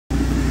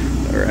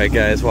Alright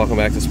guys, welcome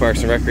back to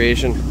Sparks and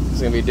Recreation. This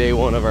is going to be day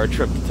one of our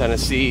trip to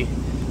Tennessee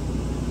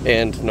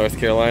and North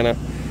Carolina.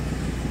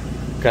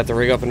 Got the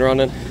rig up and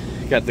running,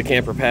 got the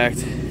camper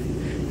packed.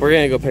 We're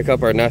going to go pick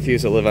up our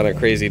nephews that live on a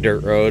crazy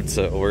dirt road,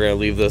 so we're going to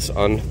leave this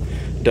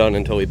undone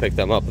until we pick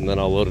them up, and then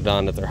I'll load it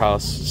on at their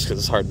house just because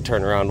it's hard to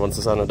turn around once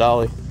it's on a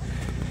dolly.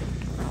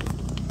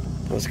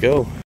 Let's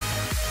go.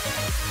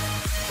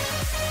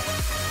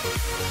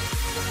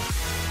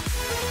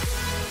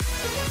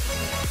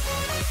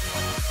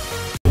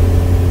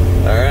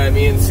 Alright,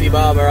 me and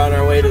C-Bob are on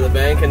our way to the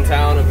bank in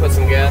town and put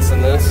some gas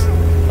in this.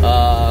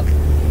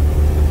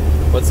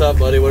 What's up,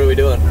 buddy? What are we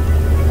doing?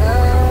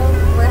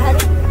 We're heading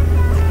to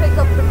pick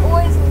up the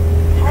boys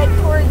and head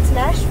towards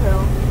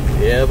Nashville.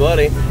 Yeah,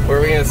 buddy. Where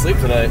are we going to sleep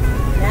tonight?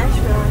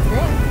 Nashville, I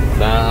think.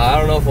 Nah, I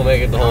don't know if we'll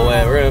make it the whole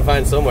way. We're going to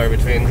find somewhere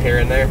between here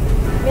and there.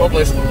 Maybe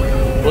hopefully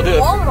we'll do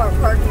it.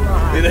 Walmart parking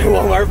lot. Either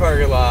Walmart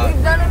parking lot.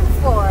 We've done it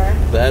before.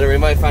 That, or we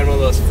might find one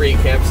of those free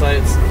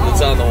campsites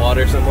that's on the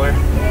water somewhere.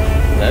 Yeah.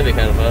 That'd be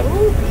kind of fun.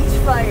 Ooh, beach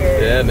fire.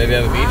 Yeah, maybe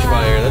have a beach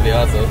fire. That'd be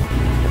awesome.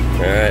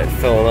 Alright,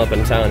 filling up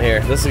in town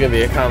here. This is going to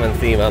be a common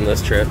theme on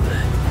this trip.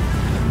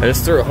 I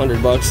just threw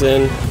 $100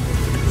 in.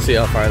 See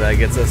how far that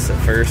gets us at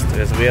first.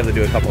 Because we have to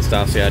do a couple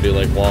stops. Yeah, I do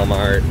like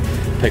Walmart,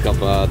 pick up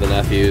the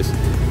nephews.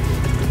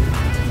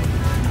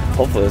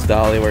 Hopefully this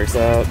dolly works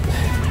out.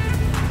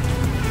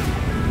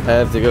 I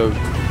have to go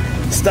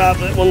stop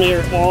it when we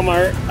were at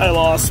Walmart. I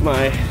lost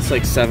my, it's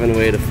like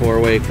 7-way to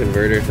 4-way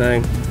converter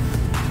thing.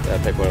 Gotta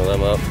pick one of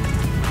them up.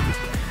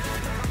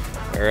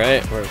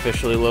 Alright, we're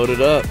officially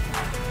loaded up.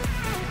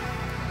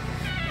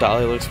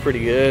 Dolly looks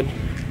pretty good.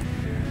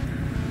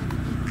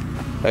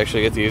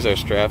 Actually get to use our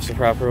straps the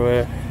proper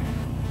way.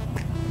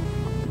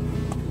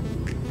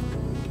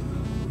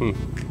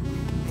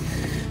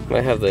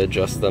 Might have to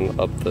adjust them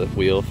up the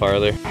wheel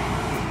farther.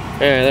 Alright,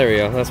 there we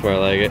go. That's more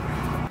like it.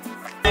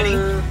 Ready?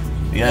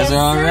 You guys are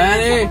all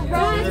ready?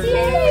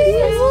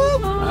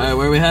 Alright,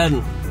 where are we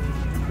heading?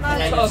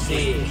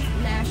 Tennessee.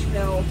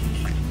 Nashville.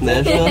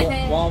 Nashville?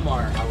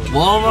 Walmart.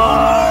 Walmart!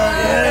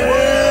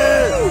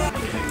 Yeah!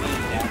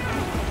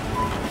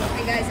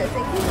 Hey guys, I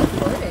think we're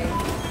recording.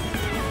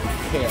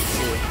 Can't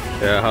see.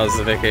 Yeah, how's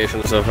the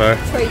vacation so far?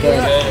 Trey,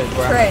 Good.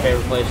 We're our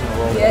favorite place in the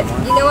world. Yeah,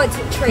 you know what?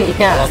 Trey.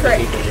 Yeah.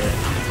 Trey.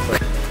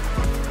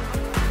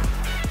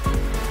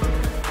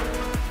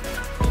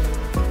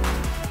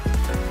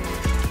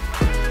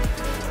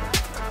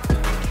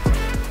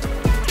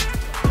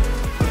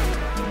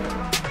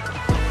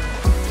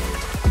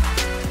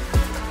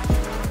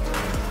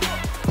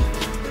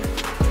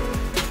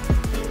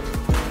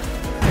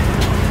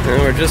 And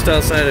we're just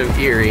outside of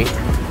Erie.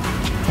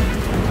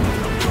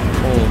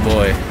 Oh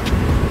boy.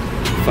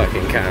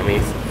 Fucking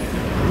commies.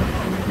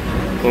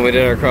 When we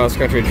did our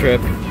cross-country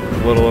trip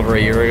a little over a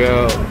year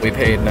ago, we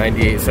paid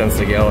 98 cents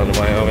a gallon in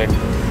Wyoming.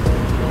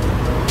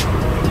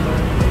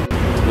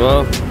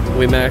 Well,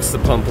 we maxed the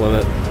pump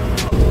limit.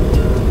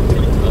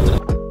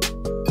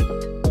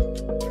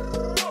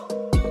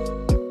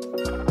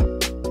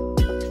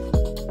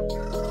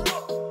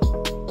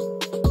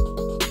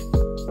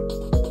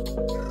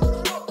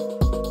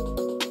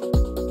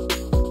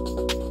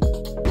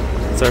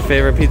 It's our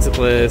favorite pizza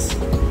place.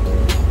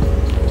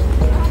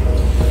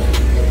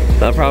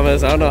 The problem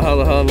is, I don't know how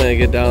the hell I'm gonna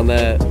get down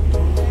that.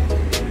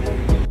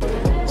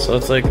 So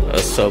it's like a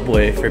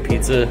Subway for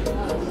pizza.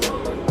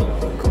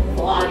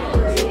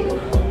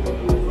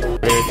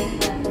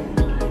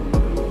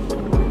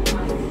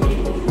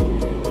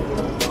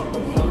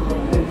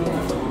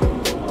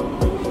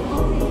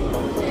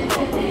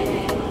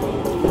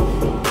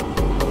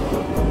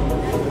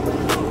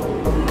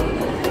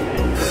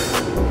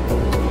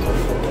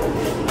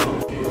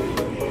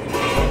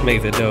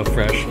 Make the dough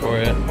fresh for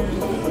it.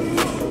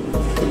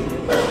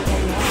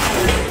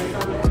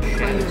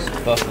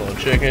 Buffalo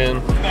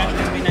chicken.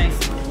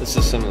 This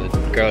is some of the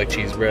garlic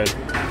cheese bread.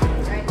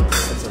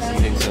 That's some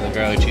things in the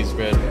garlic cheese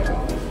bread.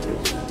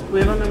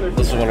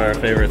 This is one of our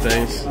favorite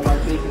things.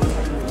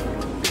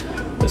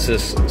 This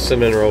is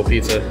cinnamon roll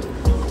pizza.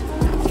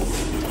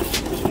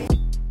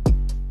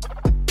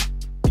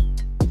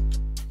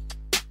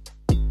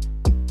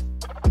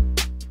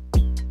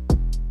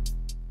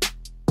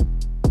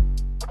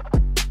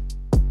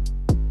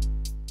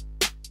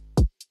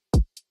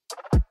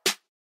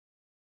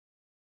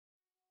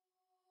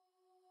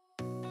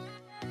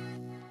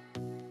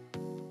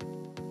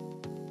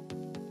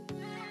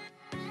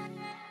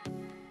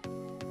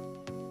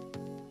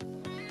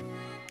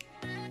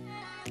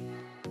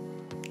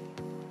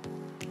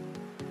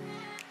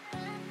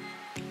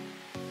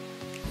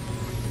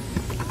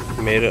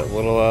 Made it a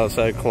little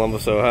outside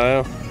Columbus,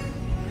 Ohio.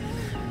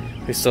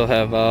 We still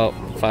have about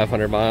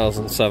 500 miles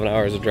and 7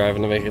 hours of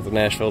driving to make it to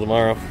Nashville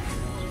tomorrow.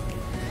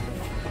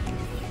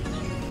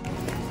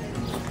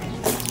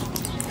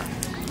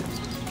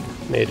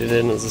 Made it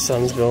in as the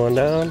sun's going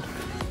down.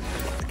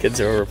 The kids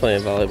are over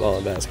playing volleyball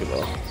and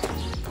basketball.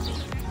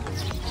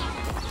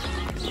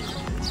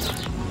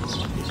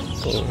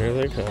 So here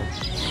they come.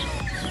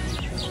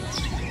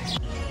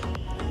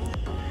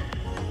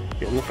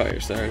 Getting the fire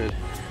started.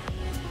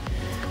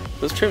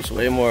 This trip's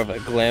way more of a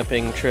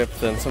glamping trip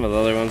than some of the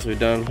other ones we've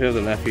done. We have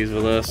the nephews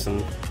with us,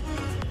 and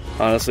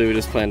honestly, we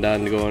just planned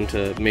on going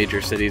to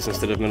major cities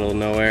instead of middle of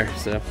nowhere,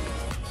 so.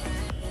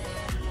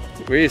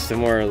 We're used to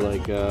more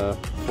like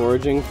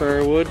foraging for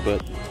our wood,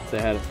 but they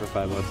had it for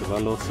 $5 a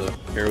bundle, so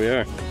here we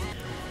are.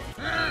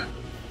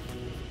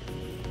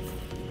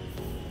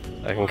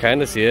 I can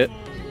kind of see it.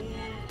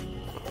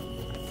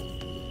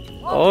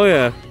 Oh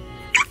yeah.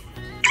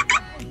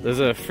 There's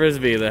a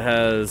frisbee that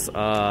has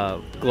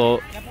glow.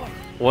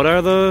 What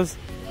are those?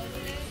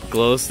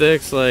 Glow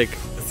sticks like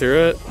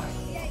through it?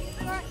 Yeah, you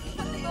put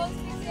the glow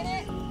sticks in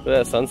it. Look at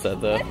that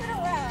sunset though. Flip it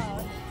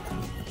around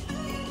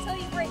until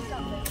you break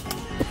something.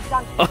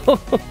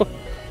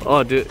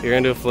 Oh, dude, you're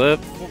gonna do a flip?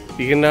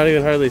 You can not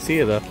even hardly see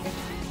it though.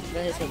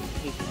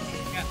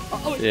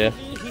 Yeah,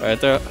 right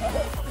there.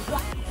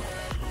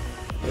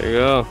 There you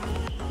go.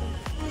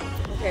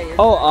 Okay,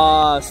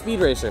 Oh, Speed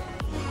Racer.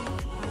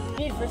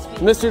 Speed for speed.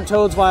 Mr.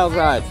 Toad's Wild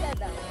Ride. Said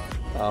that.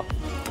 Oh.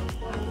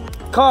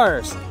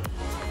 Cars.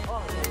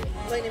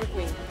 Lightning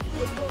McQueen.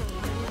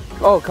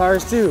 Oh,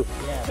 Cars too.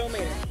 Yeah.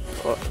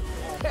 Tomato.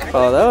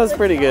 Oh, that was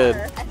pretty good.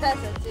 I thought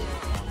so too.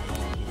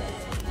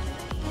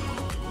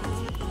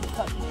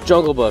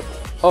 Jungle Book.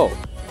 Oh,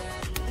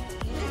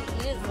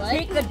 You just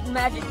like? Beat the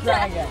magic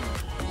dragon.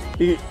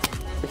 he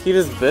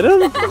just bit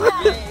him? I don't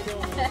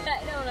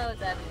know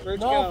what's happening. Where'd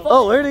you No, go?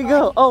 Oh, where'd he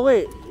go? Oh,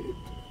 wait.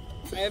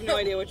 I have no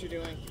idea what you're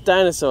doing.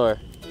 Dinosaur.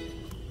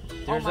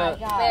 There's Oh my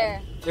God.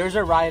 Bear. there's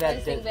a ride at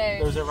Missing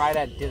bears. there's a ride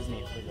at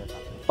Disney for this. I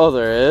think. Oh,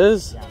 there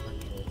is? Yeah,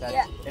 for sure.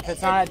 Yeah. If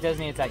it's not at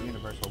Disney, it's at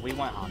Universal. We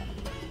went on it.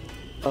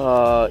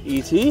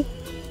 E.T.?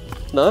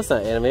 No, that's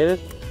not animated.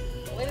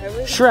 What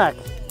is, Shrek.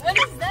 what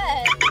is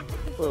that?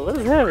 Wait, what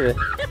is happening?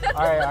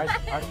 All right,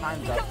 our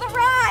time's up. The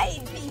ride,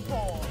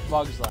 people.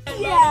 Vlog's left.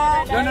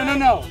 Yeah.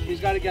 No.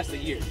 He's got to guess the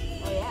year.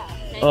 Oh yeah.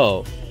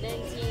 Oh.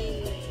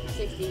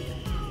 1960.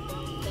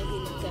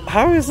 1970.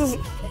 How is this?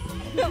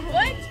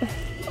 What?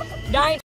 9